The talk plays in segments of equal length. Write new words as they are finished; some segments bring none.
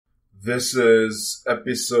This is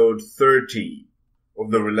episode 30 of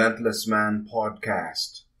the Relentless Man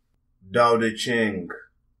podcast, Tao Te Ching,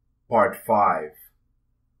 part 5.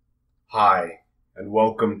 Hi, and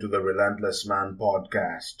welcome to the Relentless Man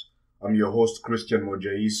podcast. I'm your host, Christian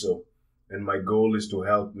Mojaiso, and my goal is to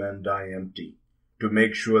help men die empty, to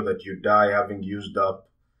make sure that you die having used up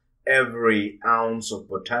every ounce of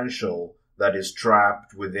potential that is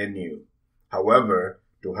trapped within you. However,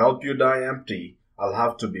 to help you die empty, I'll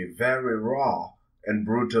have to be very raw and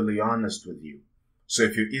brutally honest with you. So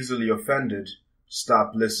if you're easily offended,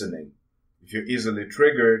 stop listening. If you're easily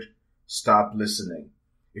triggered, stop listening.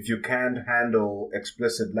 If you can't handle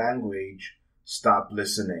explicit language, stop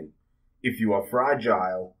listening. If you are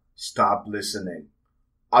fragile, stop listening.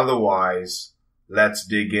 Otherwise, let's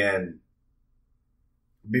dig in.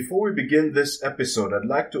 Before we begin this episode, I'd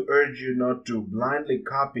like to urge you not to blindly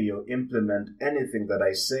copy or implement anything that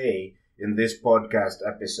I say in this podcast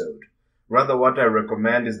episode. Rather, what I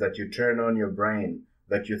recommend is that you turn on your brain,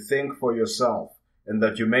 that you think for yourself, and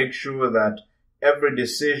that you make sure that every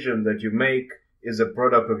decision that you make is a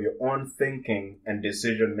product of your own thinking and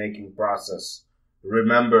decision-making process.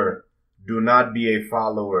 Remember, do not be a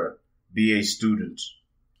follower, be a student.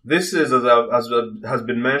 This is, as has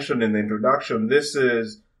been mentioned in the introduction, this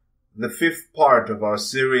is the 5th part of our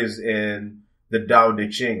series in the Tao Te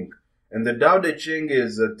Ching. And the Tao Te Ching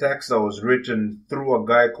is a text that was written through a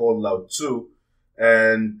guy called Lao Tzu,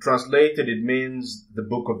 and translated it means the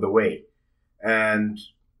book of the way. And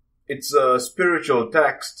it's a spiritual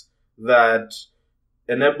text that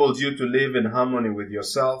enables you to live in harmony with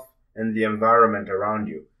yourself and the environment around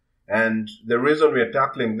you. And the reason we are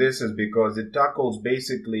tackling this is because it tackles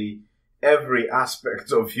basically every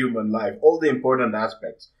aspect of human life, all the important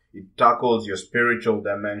aspects. It tackles your spiritual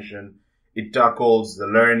dimension. It tackles the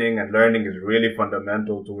learning, and learning is really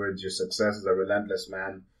fundamental towards your success as a relentless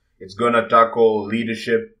man. It's going to tackle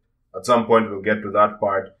leadership. At some point, we'll get to that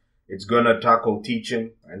part. It's going to tackle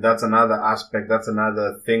teaching, and that's another aspect. That's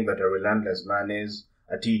another thing that a relentless man is,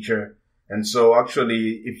 a teacher. And so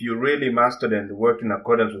actually, if you really mastered and worked in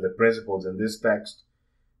accordance with the principles in this text,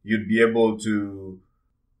 you'd be able to,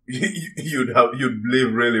 you'd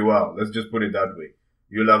live really well. Let's just put it that way.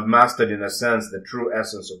 You'll have mastered, in a sense, the true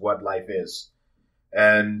essence of what life is.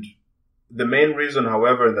 And the main reason,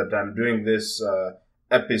 however, that I'm doing this series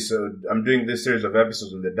of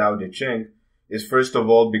episodes on the Tao Te Ching is, first of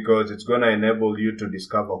all, because it's going to enable you to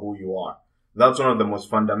discover who you are. That's one of the most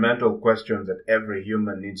fundamental questions that every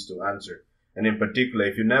human needs to answer. And in particular,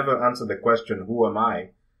 if you never answer the question, who am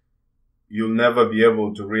I? You'll never be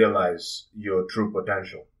able to realize your true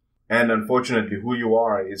potential. And unfortunately, who you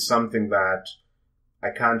are is something that I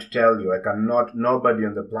can't tell you. Nobody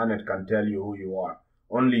on the planet can tell you who you are.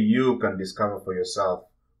 Only you can discover for yourself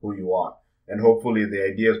who you are. And hopefully the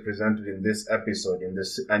ideas presented in this episode, in the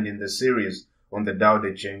series on the Tao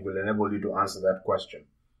Te Ching, will enable you to answer that question.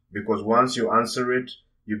 Because once you answer it,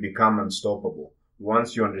 you become unstoppable.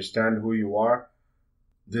 Once you understand who you are,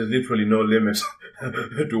 there's literally no limit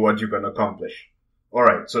to what you can accomplish.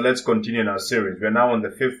 Alright, so let's continue in our series. We're now on the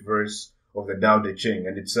 5th verse of the Tao Te Ching,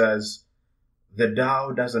 and it says, "The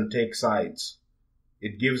Tao doesn't take sides.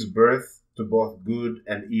 It gives birth to both good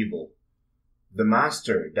and evil. The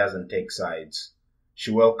Master doesn't take sides.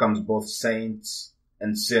 She welcomes both saints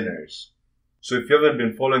and sinners." So if you haven't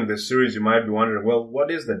been following this series, you might be wondering, well, what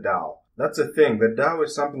is the Tao? That's the thing. The Tao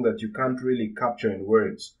is something that you can't really capture in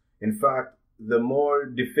words. In fact, the more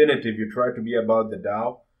definitive you try to be about the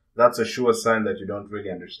Tao, that's a sure sign that you don't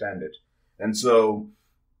really understand it. And so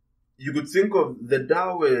you could think of the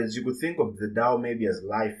Tao maybe as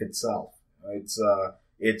life itself. It's the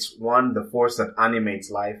force that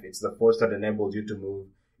animates life. It's the force that enables you to move.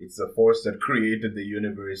 It's the force that created the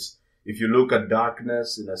universe. If you look at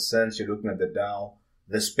darkness, in a sense, you're looking at the Tao.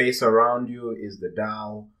 The space around you is the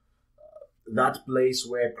Tao. That place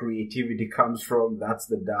where creativity comes from, that's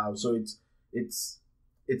the Tao. So it's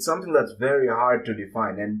something that's very hard to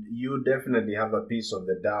define, and you definitely have a piece of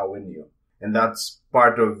the Tao in you. And that's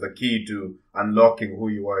part of the key to unlocking who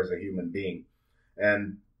you are as a human being.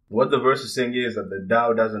 And what the verse is saying is that the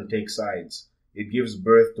Tao doesn't take sides. It gives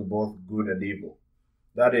birth to both good and evil.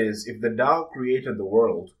 That is, if the Tao created the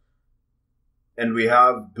world, and we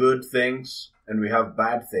have good things and we have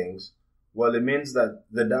bad things, well, it means that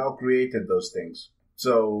the Tao created those things.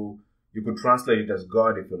 So you could translate it as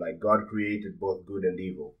God, if you like. God created both good and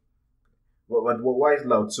evil. But why is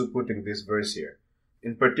Lao Tzu putting this verse here?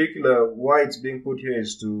 In particular, why it's being put here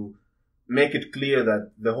is to make it clear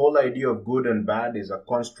that the whole idea of good and bad is a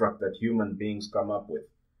construct that human beings come up with.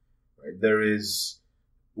 Right?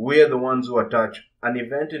 We are the ones who attach an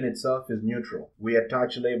event in itself is neutral. We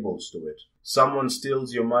attach labels to it. Someone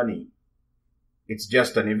steals your money. It's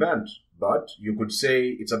just an event, but you could say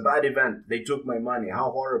it's a bad event. They took my money.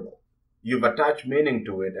 How horrible. You've attached meaning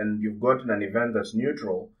to it, and you've gotten an event that's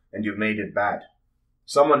neutral, and you've made it bad.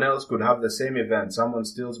 Someone else could have the same event. Someone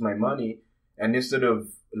steals my money, and instead of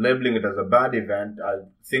labeling it as a bad event, I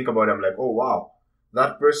think about it, I'm like, oh wow,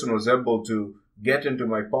 that person was able to get into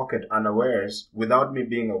my pocket unawares without me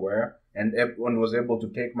being aware, and everyone was able to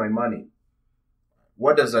take my money.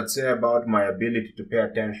 What does that say about my ability to pay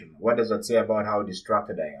attention? What does that say about how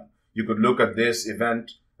distracted I am? You could look at this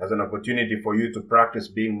event as an opportunity for you to practice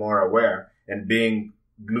being more aware and being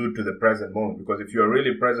glued to the present moment. Because if you're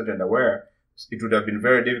really present and aware, it would have been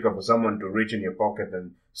very difficult for someone to reach in your pocket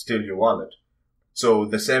and steal your wallet. So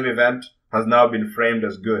the same event has now been framed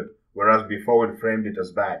as good, whereas before we framed it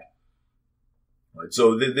as bad. Right?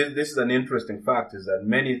 So this is an interesting fact, is that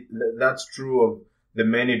that's true of the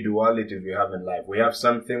many dualities we have in life. We have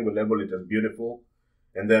something, we label it as beautiful,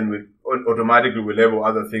 and then we automatically label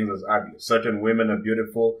other things as ugly. Certain women are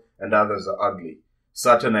beautiful and others are ugly.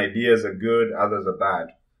 Certain ideas are good, others are bad.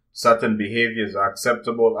 Certain behaviors are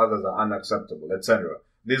acceptable, others are unacceptable, etc.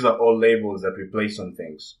 These are all labels that we place on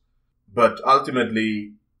things. But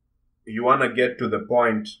ultimately, you want to get to the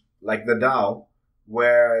point, like the Tao,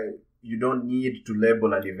 where you don't need to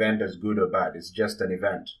label an event as good or bad. It's just an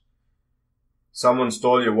event. Someone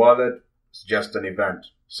stole your wallet, it's just an event.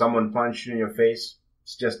 Someone punched you in your face,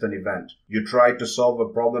 it's just an event. You tried to solve a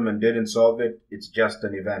problem and didn't solve it, it's just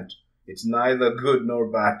an event. It's neither good nor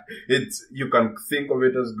bad. You can think of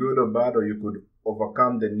it as good or bad, or you could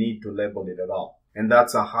overcome the need to label it at all. And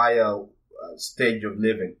that's a higher stage of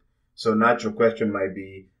living. So natural question might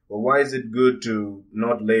be, well, why is it good to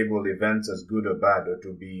not label events as good or bad, or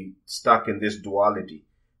to be stuck in this duality,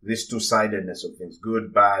 this two-sidedness of things,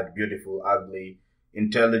 good, bad, beautiful, ugly,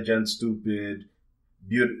 intelligent, stupid,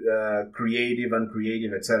 creative,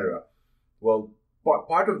 uncreative, etc.? Well,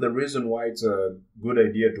 part of the reason why it's a good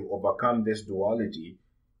idea to overcome this duality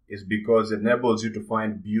is because it enables you to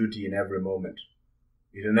find beauty in every moment.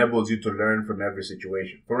 It enables you to learn from every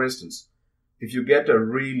situation. For instance, if you get a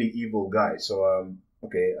really evil guy,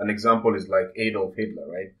 an example is like Adolf Hitler,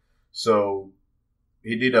 right? So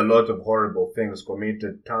he did a lot of horrible things,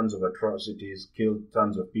 committed tons of atrocities, killed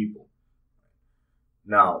tons of people.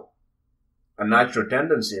 Now, a natural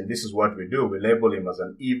tendency, and this is what we do, we label him as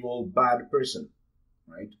an evil, bad person,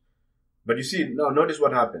 right? But you see, now notice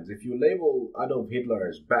what happens. If you label Adolf Hitler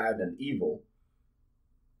as bad and evil,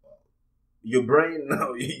 your brain,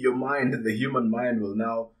 your mind, the human mind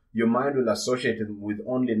your mind will associate him with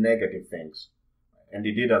only negative things. And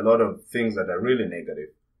he did a lot of things that are really negative.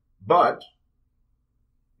 But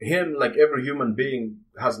him, like every human being,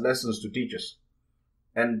 has lessons to teach us.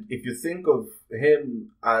 And if you think of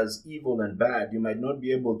him as evil and bad, you might not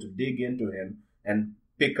be able to dig into him and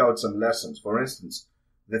pick out some lessons. For instance,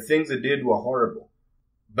 the things he did were horrible,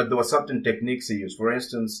 but there were certain techniques he used. For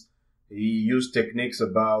instance, he used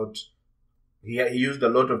he used a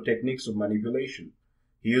lot of techniques of manipulation.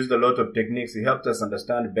 He used a lot of techniques. He helped us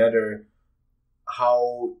understand better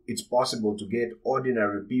how it's possible to get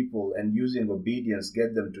ordinary people, and using obedience,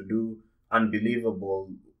 get them to do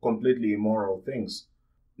unbelievable, completely immoral things.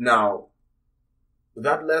 Now,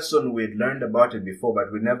 that lesson, we'd learned about it before,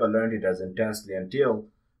 but we never learned it as intensely until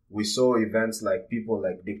we saw events like people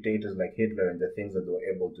like dictators like Hitler and the things that they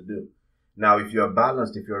were able to do. Now, if you're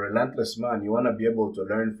balanced, if you're a relentless man, you want to be able to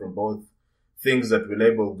learn from both things that we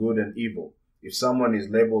label good and evil. If someone is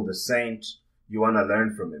labeled a saint, you want to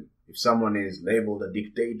learn from him. If someone is labeled a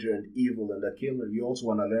dictator and evil and a killer, you also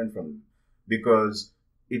want to learn from him. Because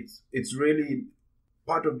it's really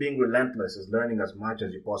part of being relentless is learning as much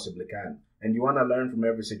as you possibly can. And you want to learn from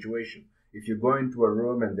every situation. If you go into a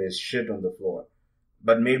room and there's shit on the floor,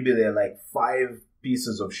 but maybe there are like 5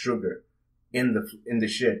 pieces of sugar in the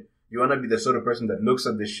shit, you want to be the sort of person that looks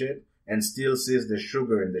at the shit and still sees the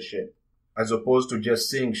sugar in the shit, as opposed to just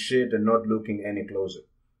seeing shit and not looking any closer.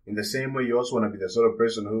 In the same way, you also want to be the sort of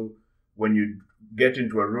person who, when you get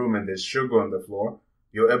into a room and there's sugar on the floor,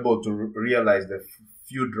 you're able to realize the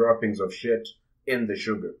few droppings of shit in the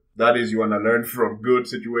sugar. That is, you want to learn from good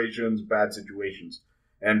situations, bad situations.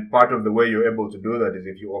 And part of the way you're able to do that is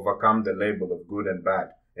if you overcome the label of good and bad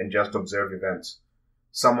and just observe events.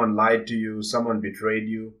 Someone lied to you, someone betrayed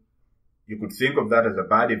you. You could think of that as a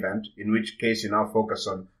bad event, in which case you now focus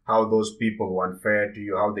on how those people were unfair to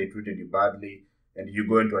you, how they treated you badly, and you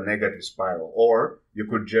go into a negative spiral. Or you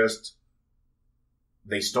could just,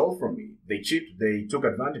 they stole from me, they cheated, they took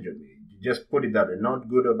advantage of me. You just put it that way, not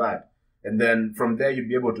good or bad. And then from there you'd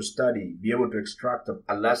be able to study, be able to extract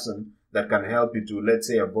a lesson that can help you to, let's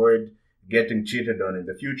say, avoid getting cheated on in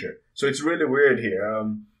the future. So it's really weird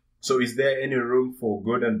here. So is there any room for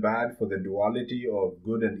good and bad, for the duality of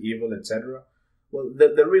good and evil, etc.? Well,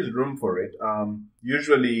 there is room for it.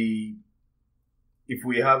 Usually, if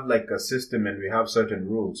we have like a system and we have certain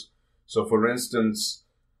rules. So for instance,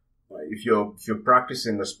 if you're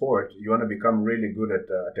practicing a sport, you want to become really good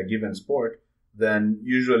at a given sport, then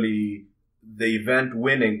usually the event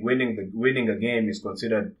winning a game is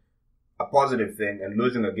considered a positive thing, and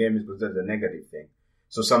losing a game is considered a negative thing.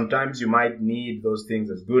 So sometimes you might need those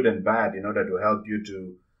things as good and bad in order to help you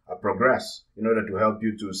to progress, in order to help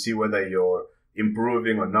you to see whether you're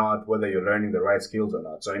improving or not, whether you're learning the right skills or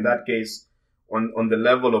not. So in that case, on the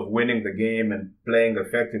level of winning the game and playing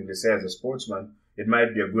effectively, say as a sportsman, it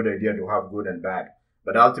might be a good idea to have good and bad.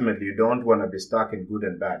 But ultimately, you don't want to be stuck in good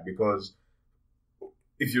and bad, because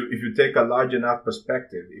if you take a large enough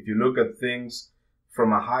perspective, if you look at things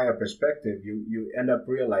from a higher perspective, you end up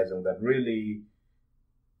realizing that really,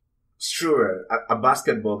 sure, a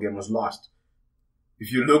basketball game was lost.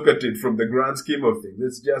 If you look at it from the grand scheme of things,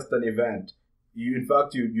 it's just an event. In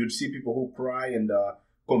fact, you'd see people who cry and are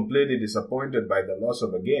completely disappointed by the loss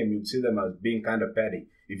of a game. You'd see them as being kind of petty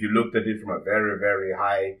if you looked at it from a very, very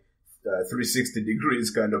high 360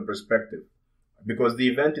 degrees kind of perspective. Because the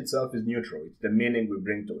event itself is neutral. It's the meaning we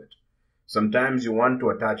bring to it. Sometimes you want to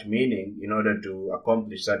attach meaning in order to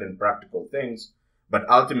accomplish certain practical things, but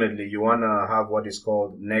ultimately you want to have what is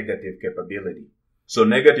called negative capability. So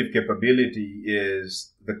negative capability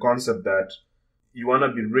is the concept that you want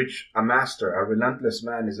to be rich, a master, a relentless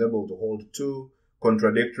man is able to hold two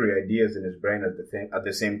contradictory ideas in his brain at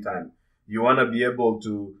the same time. You want to be able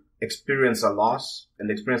to experience a loss and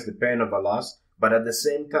experience the pain of a loss, but at the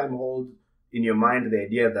same time hold in your mind the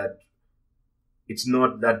idea that it's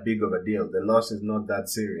not that big of a deal. The loss is not that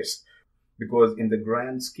serious, because in the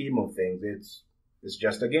grand scheme of things, it's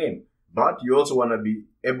just a game. But you also want to be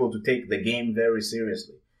able to take the game very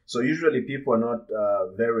seriously. So usually people are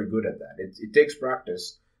not very good at that. It takes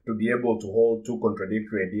practice to be able to hold two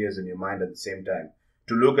contradictory ideas in your mind at the same time.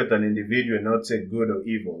 To look at an individual and not say good or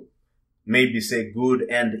evil. Maybe say good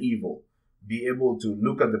and evil. Be able to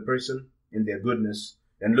look at the person in their goodness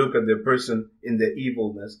and look at the person in their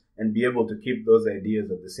evilness and be able to keep those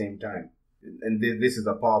ideas at the same time. And this is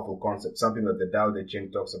a powerful concept, something that the Tao Te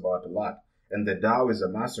Ching talks about a lot. And the Tao is a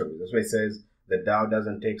masterpiece. That's why it says the Tao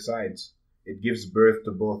doesn't take sides. It gives birth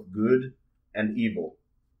to both good and evil.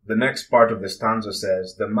 The next part of the stanza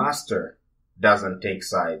says, the master doesn't take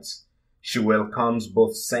sides. She welcomes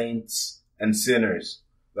both saints and sinners.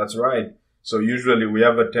 That's right. So usually we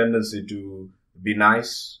have a tendency to be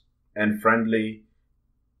nice and friendly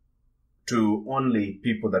to only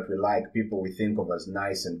people that we like, people we think of as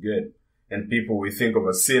nice and good, and people we think of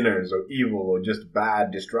as sinners or evil or just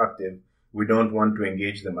bad, destructive. We don't want to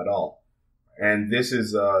engage them at all. And this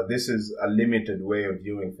is a limited way of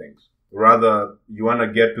viewing things. Rather, you want to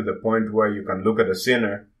get to the point where you can look at a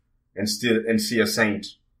sinner and see a saint,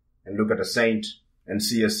 and look at a saint and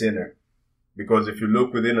see a sinner. Because if you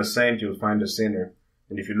look within a saint, you'll find a sinner.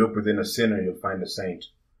 And if you look within a sinner, you'll find a saint.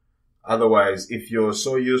 Otherwise, if you're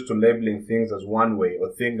so used to labeling things as one way or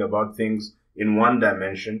thinking about things in one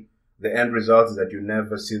dimension, the end result is that you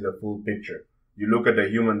never see the full picture. You look at a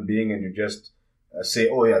human being and you just say,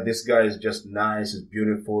 oh yeah, this guy is just nice, is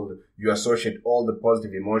beautiful. You associate all the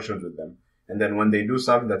positive emotions with them. And then when they do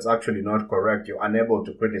something that's actually not correct, you're unable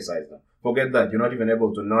to criticize them. Forget that. You're not even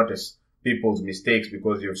able to notice people's mistakes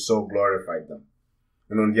because you've so glorified them.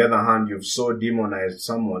 And on the other hand, you've so demonized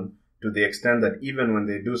someone to the extent that even when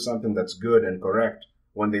they do something that's good and correct,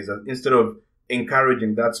 when instead of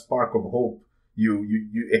encouraging that spark of hope,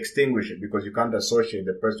 you extinguish it because you can't associate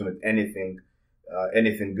the person with anything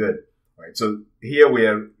good. Right. So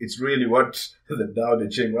here it's really what the Tao Te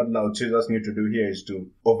Ching, what Lao Tzu is asking you to do here is to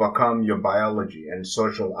overcome your biology and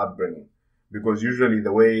social upbringing. Because usually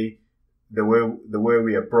the way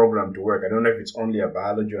we are programmed to work, I don't know if it's only a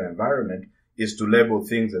biology or environment, is to label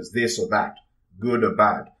things as this or that, good or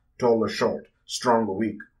bad, tall or short, strong or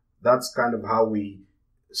weak. That's kind of how we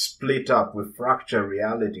split up, we fracture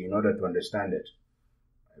reality in order to understand it.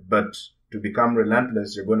 But to become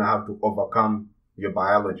relentless, you're going to have to overcome your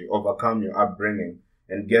biology, overcome your upbringing,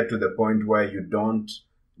 and get to the point where you don't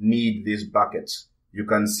need these buckets. You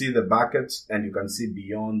can see the buckets and you can see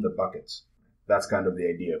beyond the buckets. That's kind of the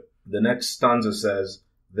idea. The next stanza says,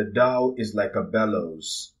 the Tao is like a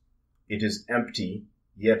bellows. It is empty,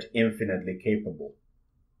 yet infinitely capable.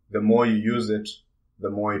 The more you use it, the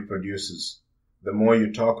more it produces. The more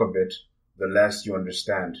you talk of it, the less you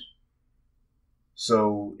understand.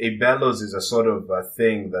 So a bellows is a sort of a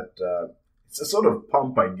thing that It's a sort of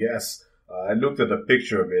pump, I guess. I looked at a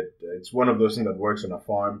picture of it. It's one of those things that works on a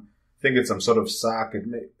farm. I think it's some sort of sack,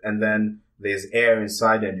 and then there's air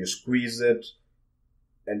inside, and you squeeze it,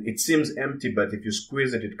 and it seems empty, but if you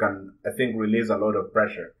squeeze it, it can, I think, release a lot of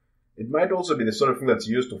pressure. It might also be the sort of thing that's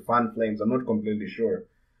used to fan flames. I'm not completely sure.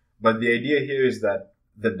 But the idea here is that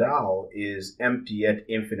the Tao is empty yet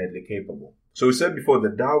infinitely capable. So we said before,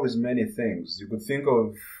 the Tao is many things. You could think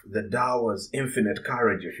of the Tao as infinite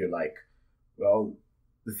courage, if you like. Well,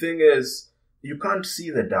 the thing is, you can't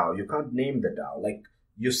see the Tao. You can't name the Tao. Like,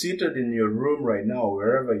 you're seated in your room right now,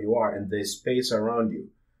 wherever you are, and there's space around you.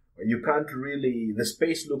 You can't really, the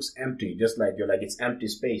space looks empty, just like you're like, it's empty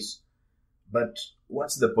space. But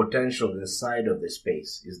what's the potential inside of the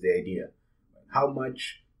space is the idea. How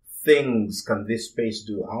much things can this space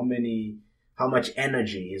do? How much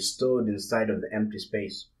energy is stored inside of the empty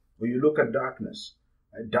space? When you look at darkness,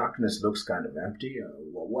 darkness looks kind of empty.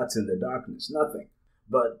 Well, what's in the darkness? Nothing.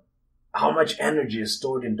 But how much energy is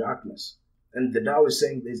stored in darkness? And the Tao is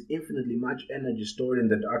saying there's infinitely much energy stored in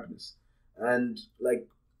the darkness. And like,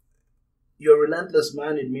 you're a relentless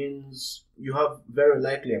man, it means you have very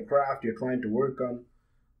likely a craft you're trying to work on.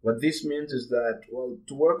 What this means is that, well,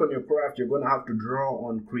 to work on your craft, you're going to have to draw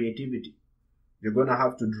on creativity. You're going to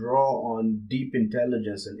have to draw on deep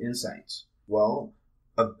intelligence and insights. Well,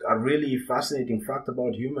 a really fascinating fact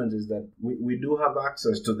about humans is that we do have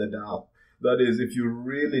access to the Tao. That is, if you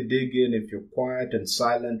really dig in, if you're quiet and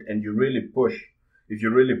silent, and you really push, if you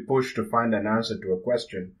really push to find an answer to a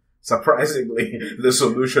question, surprisingly, the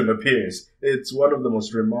solution appears. It's one of the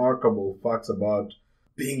most remarkable facts about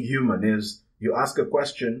being human is you ask a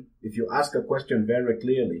question, if you ask a question very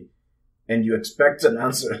clearly, and you expect an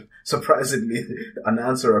answer, surprisingly, an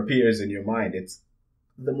answer appears in your mind. It's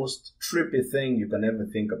the most trippy thing you can ever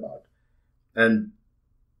think about. And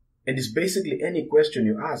it's basically any question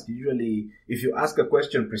you ask. Usually, if you ask a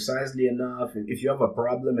question precisely enough, if you have a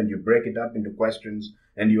problem and you break it up into questions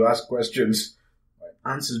and you ask questions,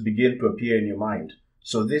 answers begin to appear in your mind.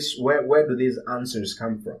 So this, where do these answers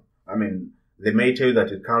come from? I mean, they may tell you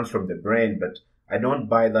that it comes from the brain, but I don't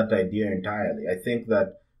buy that idea entirely. I think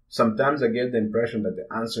that sometimes I get the impression that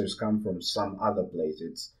the answers come from some other place.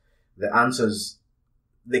 It's the answers,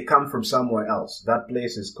 they come from somewhere else. That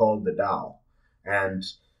place is called the Tao. And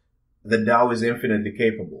the Tao is infinitely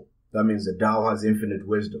capable. That means the Tao has infinite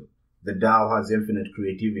wisdom. The Tao has infinite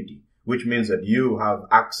creativity, which means that you have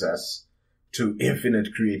access to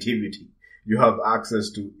infinite creativity. You have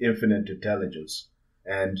access to infinite intelligence.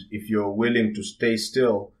 And if you're willing to stay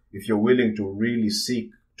still, if you're willing to really seek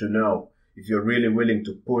to know, if you're really willing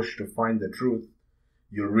to push to find the truth,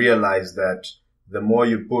 you'll realize that the more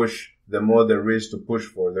you push, the more there is to push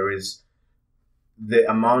for. There is the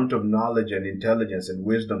amount of knowledge and intelligence and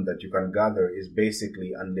wisdom that you can gather is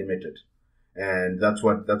basically unlimited. And that's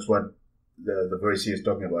what the verse here is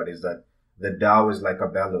talking about, is that the Tao is like a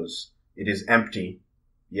bellows. It is empty,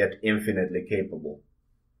 yet infinitely capable.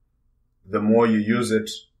 The more you use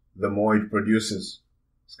it, the more it produces.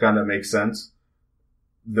 This kind of makes sense.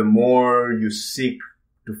 The more you seek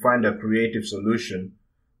to find a creative solution,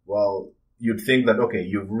 well, you'd think that, okay,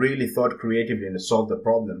 you've really thought creatively and solved the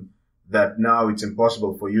problem, that now it's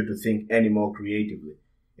impossible for you to think any more creatively.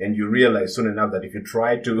 And you realize soon enough that if you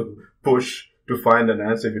try to push to find an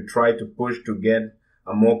answer, if you try to push to get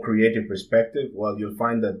a more creative perspective, well, you'll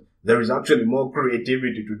find that there is actually more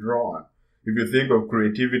creativity to draw on. If you think of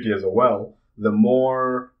creativity as a well, the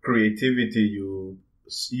more creativity you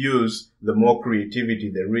use, the more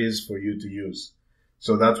creativity there is for you to use.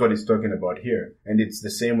 So that's what he's talking about here. And it's the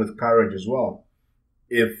same with courage as well.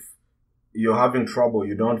 If you're having trouble,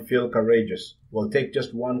 you don't feel courageous, well, take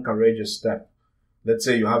just one courageous step. Let's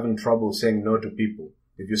say you're having trouble saying no to people.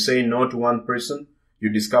 If you say no to one person, you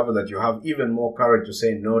discover that you have even more courage to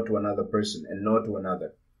say no to another person and no to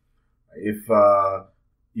another. If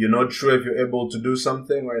you're not sure if you're able to do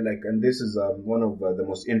something, right? Like, and this is one of the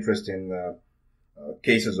most interesting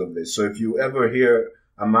cases of this. So if you ever hear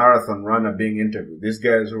a marathon runner being interviewed, these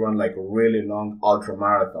guys who run like really long ultra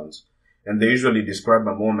marathons, and they usually describe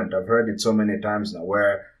a moment. I've heard it so many times now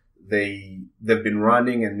where they've been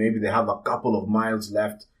running and maybe they have a couple of miles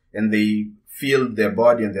left and they feel their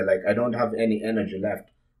body and they're like, I don't have any energy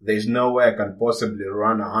left. There's no way I can possibly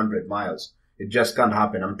run 100 miles. It just can't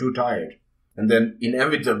happen. I'm too tired. And then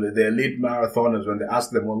inevitably the elite marathoners, when they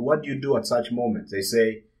ask them, well, what do you do at such moments? They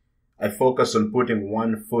say, I focus on putting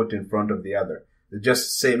one foot in front of the other. They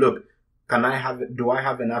just say, look, do I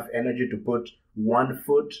have enough energy to put one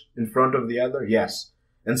foot in front of the other? Yes.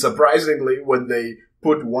 And surprisingly, when they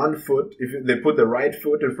put one foot, if they put the right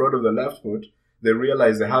foot in front of the left foot, they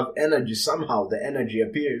realize they have energy. Somehow the energy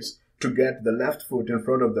appears to get the left foot in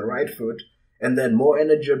front of the right foot, and then more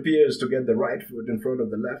energy appears to get the right foot in front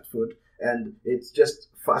of the left foot, and it's just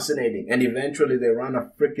fascinating. And eventually they run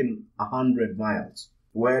a freaking 100 miles.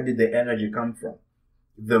 Where did the energy come from?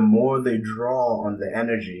 The more they draw on the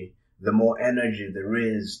energy, the more energy there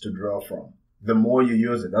is to draw from. The more you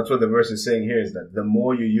use it. That's what the verse is saying here, is that the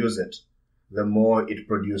more you use it, the more it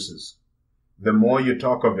produces. The more you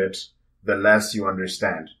talk of it, the less you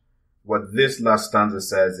understand. What this last stanza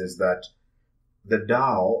says is that the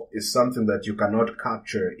Tao is something that you cannot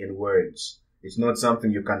capture in words. It's not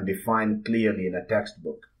something you can define clearly in a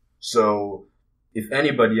textbook. So if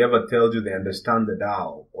anybody ever tells you they understand the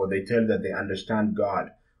Tao, or they tell that they understand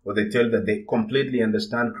God, or they tell that they completely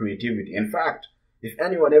understand creativity. In fact, if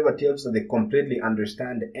anyone ever tells that they completely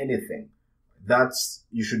understand anything,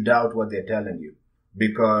 you should doubt what they're telling you.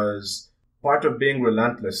 Because part of being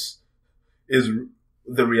relentless is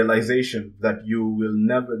the realization that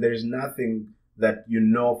there is nothing that you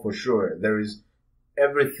know for sure. There is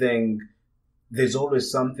everything. There's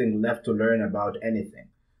always something left to learn about anything.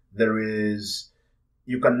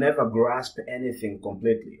 You can never grasp anything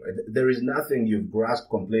completely. There is nothing you've grasped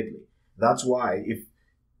completely. That's why if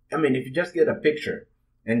you just get a picture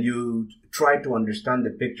and you try to understand the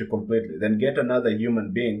picture completely, then get another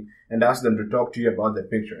human being and ask them to talk to you about the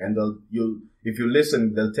picture. And if you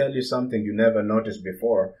listen, they'll tell you something you never noticed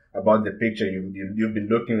before about the picture you've been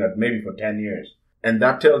looking at maybe for 10 years. And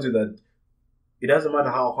that tells you that it doesn't matter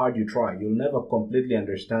how hard you try, you'll never completely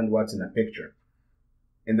understand what's in a picture.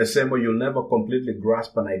 In the same way, you'll never completely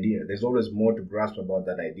grasp an idea. There's always more to grasp about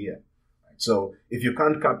that idea. So if you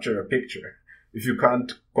can't capture a picture, if you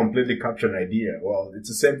can't completely capture an idea, well, it's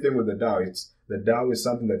the same thing with the Tao. The Tao is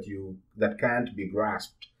something that can't be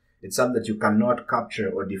grasped. It's something that you cannot capture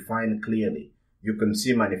or define clearly. You can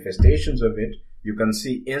see manifestations of it. You can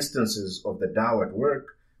see instances of the Tao at work,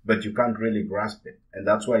 but you can't really grasp it. And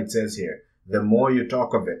that's why it says here, the more you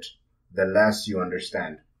talk of it, the less you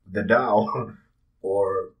understand. The Tao,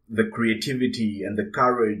 or the creativity and the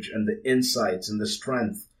courage and the insights and the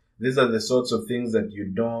strength, these are the sorts of things that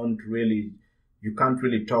you can't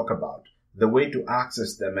really talk about. The way to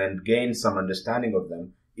access them and gain some understanding of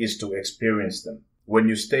them is to experience them. When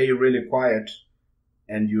you stay really quiet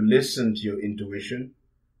and you listen to your intuition,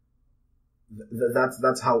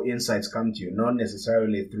 that's how insights come to you, not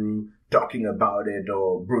necessarily through talking about it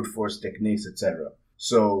or brute force techniques, etc.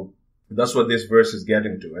 So that's what this verse is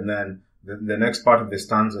getting to. And then the next part of the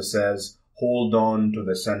stanza says, hold on to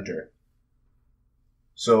the center.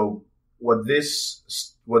 So what this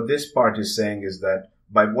part is saying is that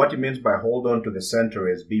what it means by hold on to the center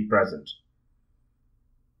is be present.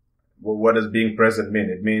 Well, what does being present mean?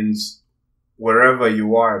 It means wherever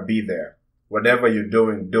you are, be there. Whatever you're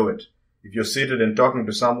doing, do it. If you're seated and talking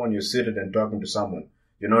to someone, you're seated and talking to someone.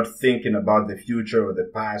 You're not thinking about the future or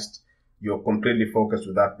the past. You're completely focused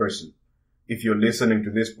with that person. If you're listening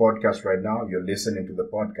to this podcast right now, you're listening to the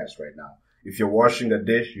podcast right now. If you're washing a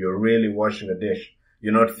dish, you're really washing a dish.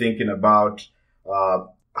 You're not thinking about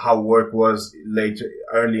how work was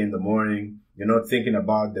early in the morning. You're not thinking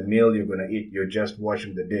about the meal you're going to eat. You're just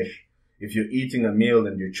washing the dish. If you're eating a meal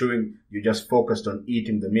and you're chewing, you're just focused on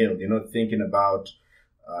eating the meal. You're not thinking about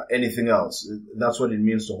anything else. That's what it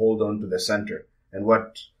means to hold on to the center. And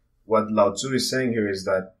what Lao Tzu is saying here is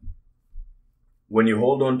that when you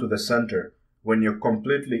hold on to the center, when you're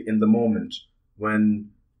completely in the moment,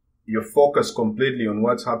 when you're focused completely on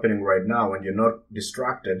what's happening right now and you're not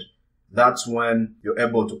distracted, that's when you're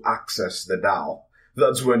able to access the Tao.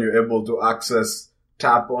 That's when you're able to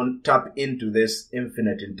tap into this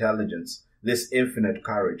infinite intelligence, this infinite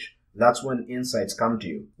courage. That's when insights come to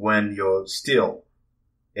you, when you're still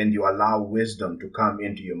and you allow wisdom to come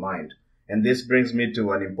into your mind. And this brings me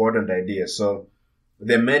to an important idea. So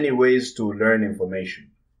there are many ways to learn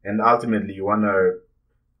information, and ultimately you want to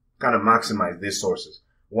kind of maximize these sources.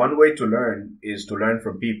 One way to learn is to learn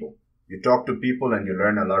from people. You talk to people and you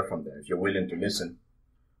learn a lot from them if you're willing to listen.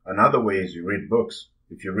 Another way is you read books.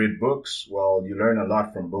 If you read books, well, you learn a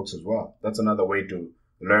lot from books as well. That's another way to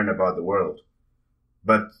learn about the world.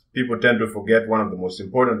 But people tend to forget one of the most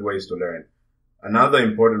important ways to learn. Another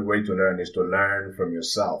important way to learn is to learn from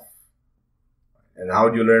yourself. And how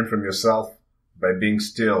do you learn from yourself? By being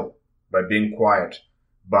still, by being quiet,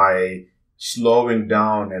 by slowing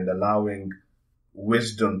down and allowing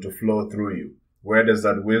wisdom to flow through you. Where does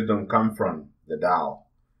that wisdom come from? The Tao.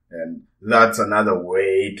 And that's another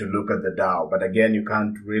way to look at the Tao. But again, you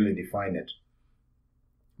can't really define it.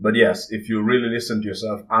 But yes, if you really listen to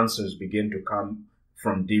yourself, answers begin to come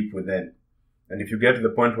from deep within. And if you get to the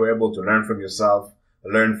point where you're able to learn from yourself,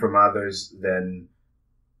 learn from others, then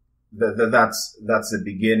that's the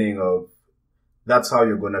beginning of, that's how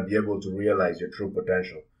you're going to be able to realize your true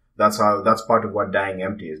potential. That's part of what dying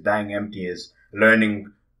empty is. Dying empty is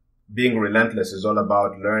learning. Being relentless is all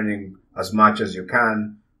about learning as much as you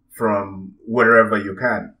can from wherever you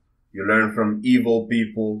can. You learn from evil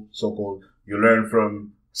people, so-called. You learn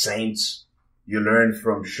from saints. You learn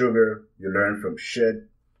from sugar. You learn from shit.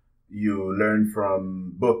 You learn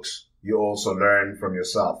from books. You also learn from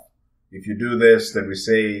yourself. If you do this, then we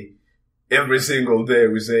say every single day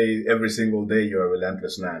you're a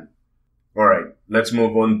relentless man. All right, let's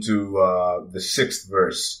move on to the 6th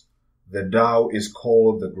verse. The Tao is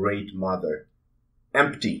called the Great Mother,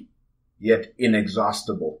 empty, yet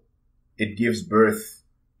inexhaustible. It gives birth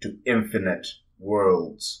to infinite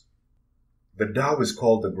worlds. The Tao is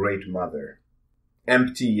called the Great Mother,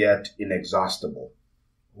 empty yet inexhaustible.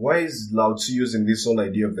 Why is Lao Tzu using this whole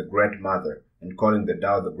idea of the Great Mother and calling the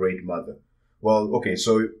Tao the Great Mother? Well, okay,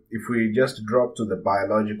 so if we just drop to the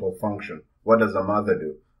biological function, what does a mother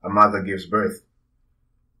do? A mother gives birth.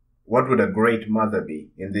 What would a great mother be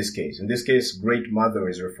in this case? In this case, great mother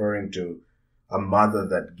is referring to a mother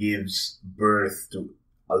that gives birth to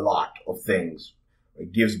a lot of things.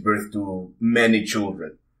 It gives birth to many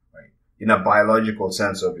children, right? In a biological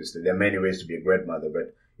sense, obviously, there are many ways to be a great mother,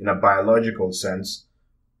 but in a biological sense,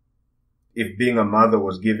 if being a mother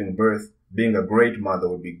was giving birth, being a great mother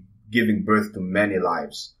would be giving birth to many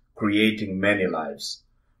lives, creating many lives.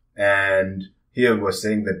 And here we're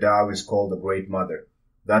saying the Tao is called the Great Mother.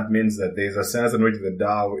 That means that there's a sense in which the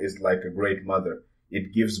Tao is like a great mother.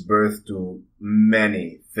 It gives birth to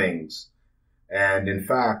many things. And in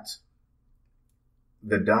fact,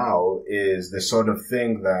 the Tao is the sort of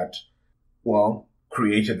thing that, well,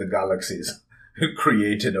 created the galaxies,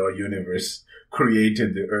 created our universe,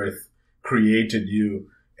 created the earth, created you.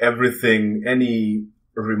 Everything, any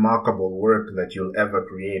remarkable work that you'll ever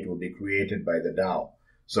create will be created by the Tao.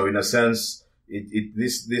 So in a sense,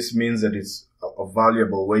 this means that it's a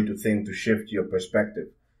valuable way to think, to shift your perspective.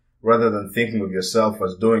 Rather than thinking of yourself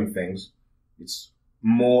as doing things, it's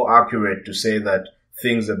more accurate to say that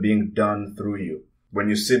things are being done through you. When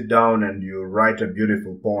you sit down and you write a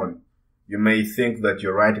beautiful poem, you may think that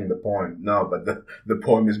you're writing the poem. No, but the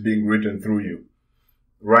poem is being written through you.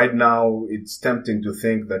 Right now, it's tempting to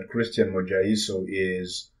think that Christian Mojaiso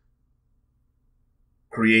is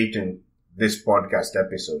creating this podcast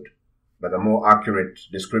episode. But a more accurate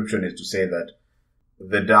description is to say that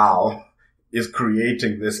the Tao is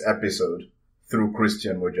creating this episode through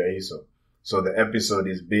Christian Mojaiso. So the episode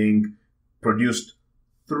is being produced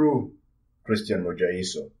through Christian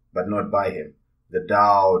Mojaiso, but not by him. The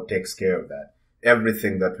Tao takes care of that.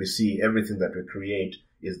 Everything that we see, everything that we create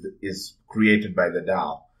is created by the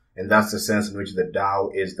Tao. And that's the sense in which the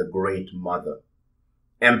Tao is the Great Mother.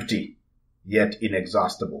 Empty, yet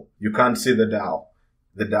inexhaustible. You can't see the Tao.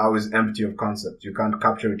 The Tao is empty of concept. You can't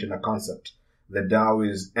capture it in a concept. The Tao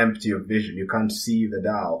is empty of vision. You can't see the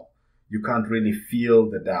Tao. You can't really feel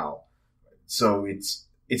the Tao. So it's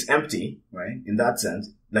empty, right? In that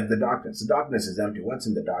sense, like the darkness. The darkness is empty. What's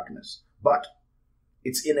in the darkness? But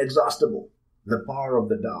it's inexhaustible. The power of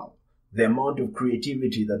the Tao. The amount of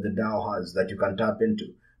creativity that the Tao has that you can tap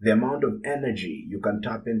into. The amount of energy you can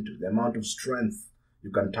tap into. The amount of strength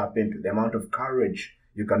you can tap into. The amount of courage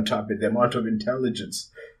you can tap into. The amount of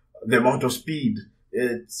intelligence. The amount of speed.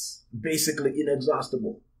 It's basically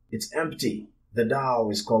inexhaustible. It's empty. The Tao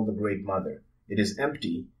is called the Great Mother. It is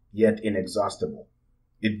empty, yet inexhaustible.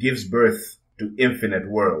 It gives birth to infinite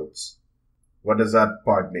worlds. What does that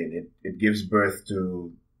part mean? It gives birth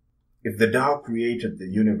to... If the Tao created the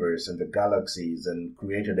universe and the galaxies and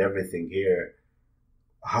created everything here,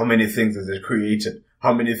 how many things has it created?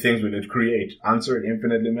 How many things will it create? Answer,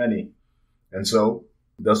 infinitely many. And so,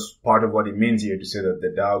 that's part of what it means here to say that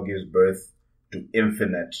the Tao gives birth to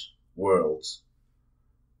infinite worlds.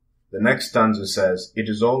 The next stanza says, it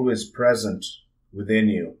is always present within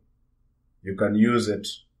you. You can use it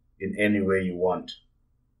in any way you want.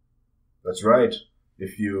 That's right.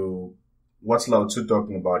 What's Lao Tzu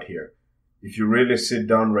talking about here? If you really sit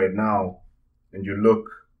down right now and you look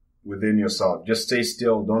within yourself, just stay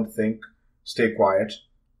still, don't think, stay quiet.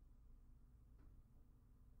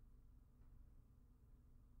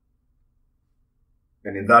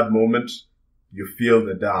 And in that moment, you feel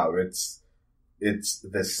the Tao. It's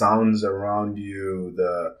the sounds around you,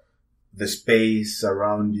 the space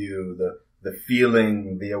around you, the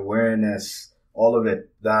feeling, the awareness, all of it.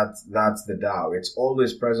 That's the Tao. It's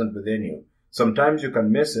always present within you. Sometimes you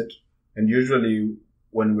can miss it. And usually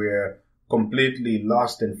when we're completely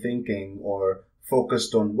lost in thinking or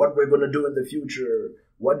focused on what we're going to do in the future,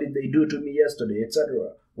 What did they do to me yesterday,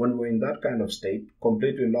 etc. When we're in that kind of state,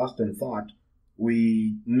 completely lost in thought,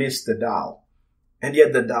 we miss the Tao. And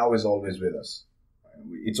yet the Tao is always with us.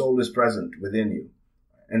 It's always present within you.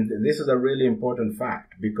 And this is a really important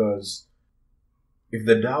fact, because if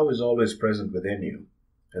the Tao is always present within you,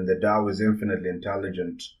 and the Tao is infinitely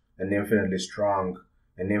intelligent and infinitely strong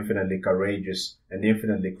and infinitely courageous and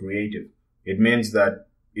infinitely creative, it means that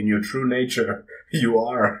in your true nature, you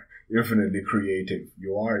are infinitely creative,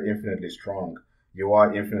 you are infinitely strong, you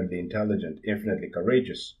are infinitely intelligent, infinitely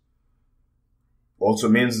courageous. Also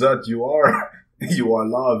means that you are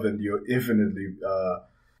love, and you're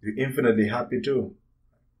infinitely happy too.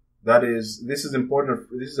 This is important.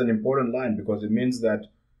 This is an important line, because it means that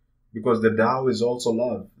because the Tao is also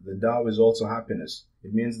love, the Tao is also happiness.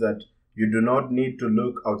 It means that you do not need to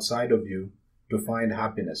look outside of you to find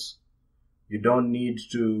happiness. You don't need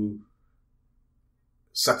to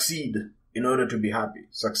succeed in order to be happy.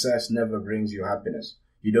 Success never brings you happiness.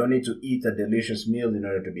 You don't need to eat a delicious meal in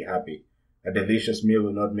order to be happy. A delicious meal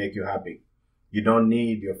will not make you happy. You don't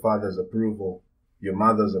need your father's approval, your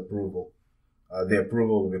mother's approval, the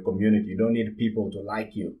approval of your community. You don't need people to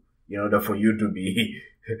like you in order for you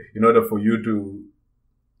to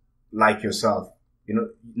like yourself.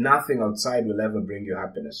 Nothing outside will ever bring you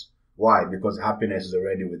happiness. Why? Because happiness is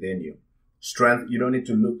already within you. Strength, you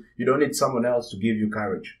don't need someone else to give you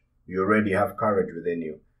courage. You already have courage within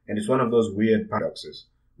you. And it's one of those weird paradoxes.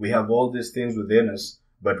 We have all these things within us,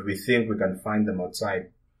 but we think we can find them outside.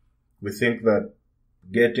 We think that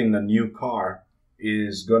getting a new car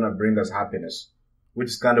is gonna bring us happiness, which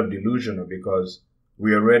is kind of delusional, because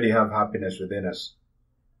we already have happiness within us.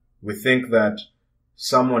 We think that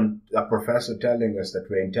a professor telling us that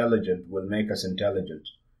we're intelligent will make us intelligent,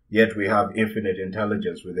 yet we have infinite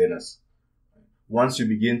intelligence within us. Once you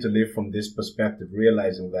begin to live from this perspective,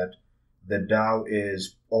 realizing that the Tao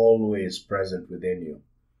is always present within you,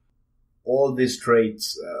 all these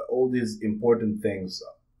traits, all these important things,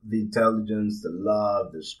 the intelligence, the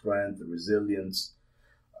love, the strength, the resilience,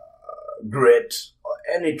 grit,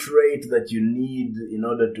 any trait that you need in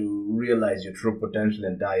order to realize your true potential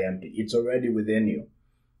and die empty, it's already within you.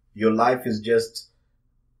 Your life is just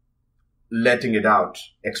letting it out,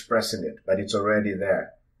 expressing it, but it's already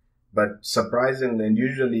there. But surprisingly, and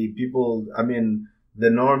usually the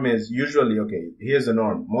norm is usually, okay, here's the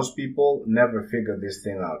norm. Most people never figure this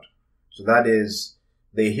thing out. So that is,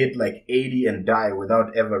 they hit like 80 and die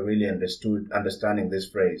without ever really understanding this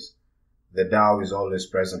phrase. The Tao is always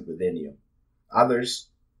present within you. Others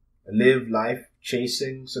live life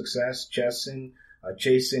chasing success, chasing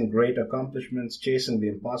great accomplishments, chasing the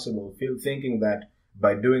impossible, thinking that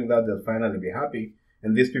by doing that they'll finally be happy.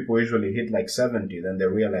 And these people usually hit like 70, then they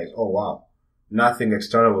realize, oh wow, nothing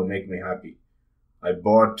external will make me happy. I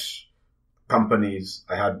bought companies,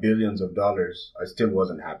 I had billions of dollars, I still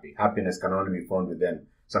wasn't happy. Happiness can only be found within.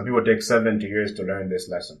 Some people take 70 years to learn this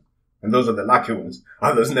lesson. And those are the lucky ones.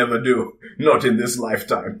 Others never do. Not in this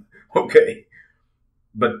lifetime. Okay.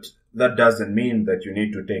 But that doesn't mean that you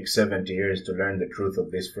need to take 70 years to learn the truth of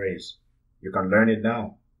this phrase. You can learn it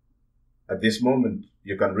now. At this moment,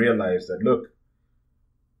 you can realize that, look,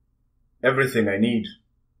 everything I need,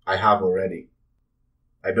 I have already.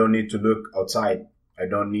 I don't need to look outside. I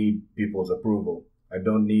don't need people's approval. I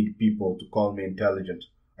don't need people to call me intelligent.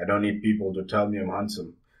 I don't need people to tell me I'm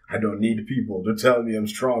handsome. I don't need people to tell me I'm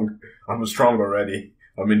strong. I'm strong already.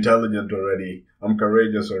 I'm intelligent already. I'm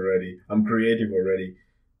courageous already. I'm creative already.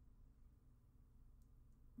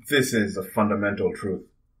 This is a fundamental truth.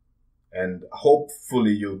 And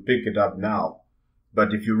hopefully you'll pick it up now.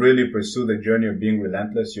 But if you really pursue the journey of being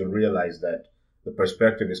relentless, you'll realize that the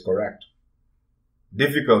perspective is correct.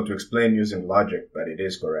 Difficult to explain using logic, but it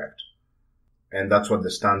is correct. And that's what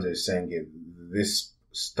the stanza is saying. This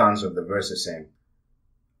stanza of the verse is saying,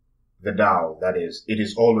 the Tao, that is, it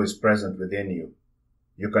is always present within you.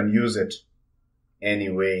 You can use it any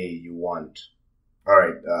way you want.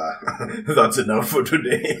 Alright, that's enough for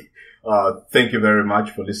today. Thank you very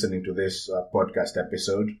much for listening to this podcast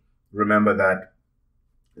episode. Remember that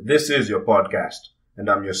this is your podcast, and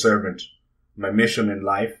I'm your servant. My mission in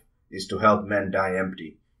life is to help men die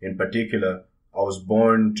empty. In particular, I was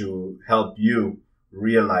born to help you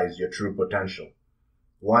realize your true potential.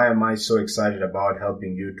 Why am I so excited about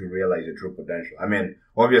helping you to realize your true potential?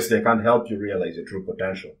 Obviously I can't help you realize your true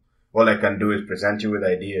potential. All I can do is present you with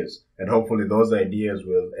ideas, and hopefully those ideas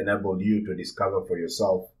will enable you to discover for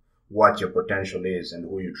yourself what your potential is and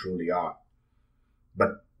who you truly are.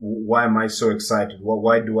 But why am I so excited?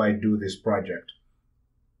 Why do I do this project?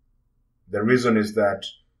 The reason is that,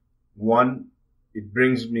 one,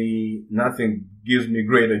 nothing gives me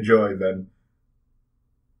greater joy than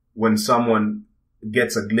when someone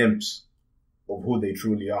gets a glimpse of who they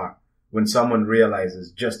truly are, when someone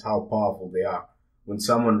realizes just how powerful they are, when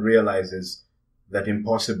someone realizes that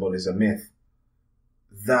impossible is a myth.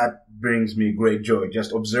 That brings me great joy,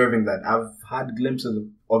 just observing that. I've had glimpses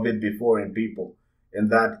of it before in people,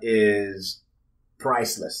 and that is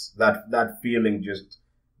priceless. That feeling just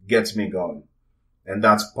gets me going. And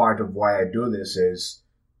that's part of why I do this. Is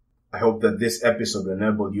I hope that this episode will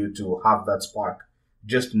enable you to have that spark.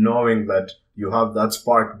 Just knowing that you have that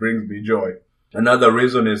spark brings me joy. Another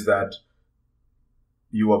reason is that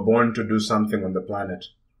you were born to do something on the planet.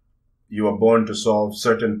 You were born to solve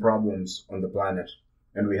certain problems on the planet.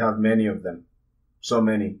 And we have many of them. So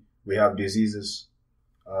many. We have diseases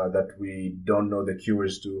that we don't know the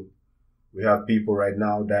cures to. We have people right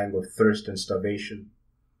now dying of thirst and starvation.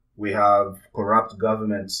 We have corrupt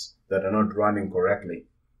governments that are not running correctly.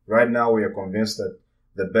 Right now we are convinced that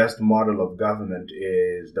the best model of government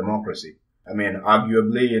is democracy. I mean,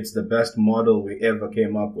 arguably it's the best model we ever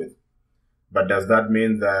came up with. But does that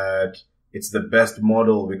mean that it's the best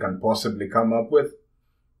model we can possibly come up with?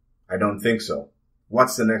 I don't think so.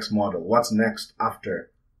 What's the next model? What's next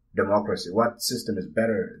after democracy? What system is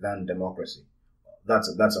better than democracy? That's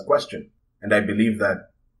a question. And I believe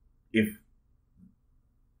that if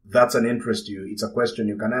that's an interest to you, it's a question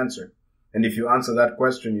you can answer. And if you answer that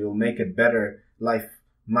question, you'll make it better, life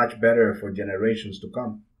much better for generations to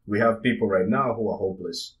come. We have people right now who are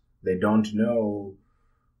hopeless. They don't know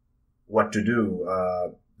what to do.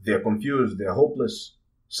 They're confused. They're hopeless.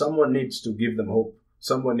 Someone needs to give them hope.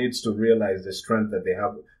 Someone needs to realize the strength that they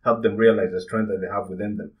have, help them realize the strength that they have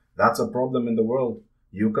within them. That's a problem in the world.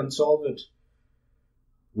 You can solve it.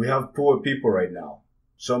 We have poor people right now.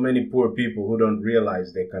 So many poor people who don't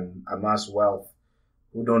realize they can amass wealth,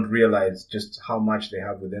 who don't realize just how much they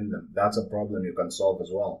have within them. That's a problem you can solve as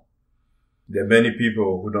well. There are many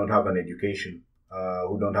people who don't have an education,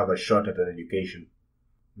 who don't have a shot at an education.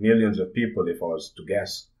 Millions of people, if I was to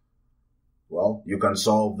guess. Well, you can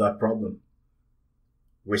solve that problem.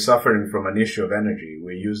 We're suffering from an issue of energy.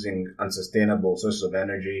 We're using unsustainable sources of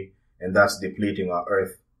energy, and that's depleting our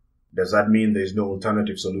earth. Does that mean there is no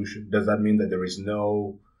alternative solution? Does that mean that there is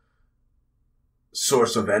no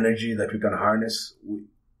source of energy that we can harness?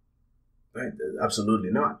 Right?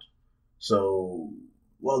 Absolutely not. So,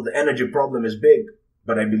 well, the energy problem is big,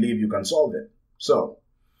 but I believe you can solve it. So,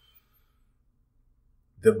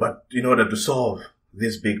 but in order to solve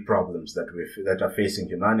these big problems that are facing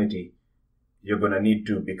humanity, you're going to need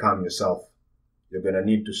to become yourself. You're going to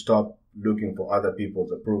need to stop looking for other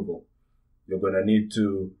people's approval. You're going to need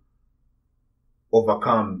to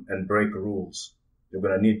overcome and break rules. You're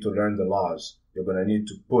going to need to learn the laws. You're going to need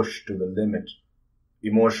to push to the limit,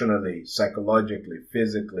 emotionally, psychologically,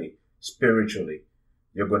 physically, spiritually.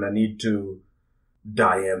 You're going to need to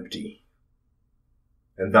die empty.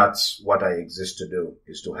 And that's what I exist to do,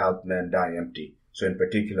 is to help men die empty. So in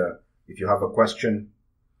particular, if you have a question,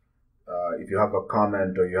 if you have a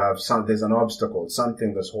comment, or there's an obstacle,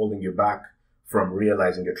 something that's holding you back from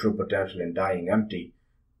realizing your true potential and dying empty,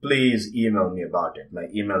 please email me about it. My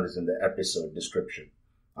email is in the episode description.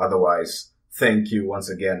 Otherwise, thank you once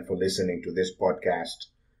again for listening to this podcast,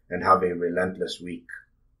 and have a relentless week.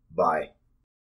 Bye.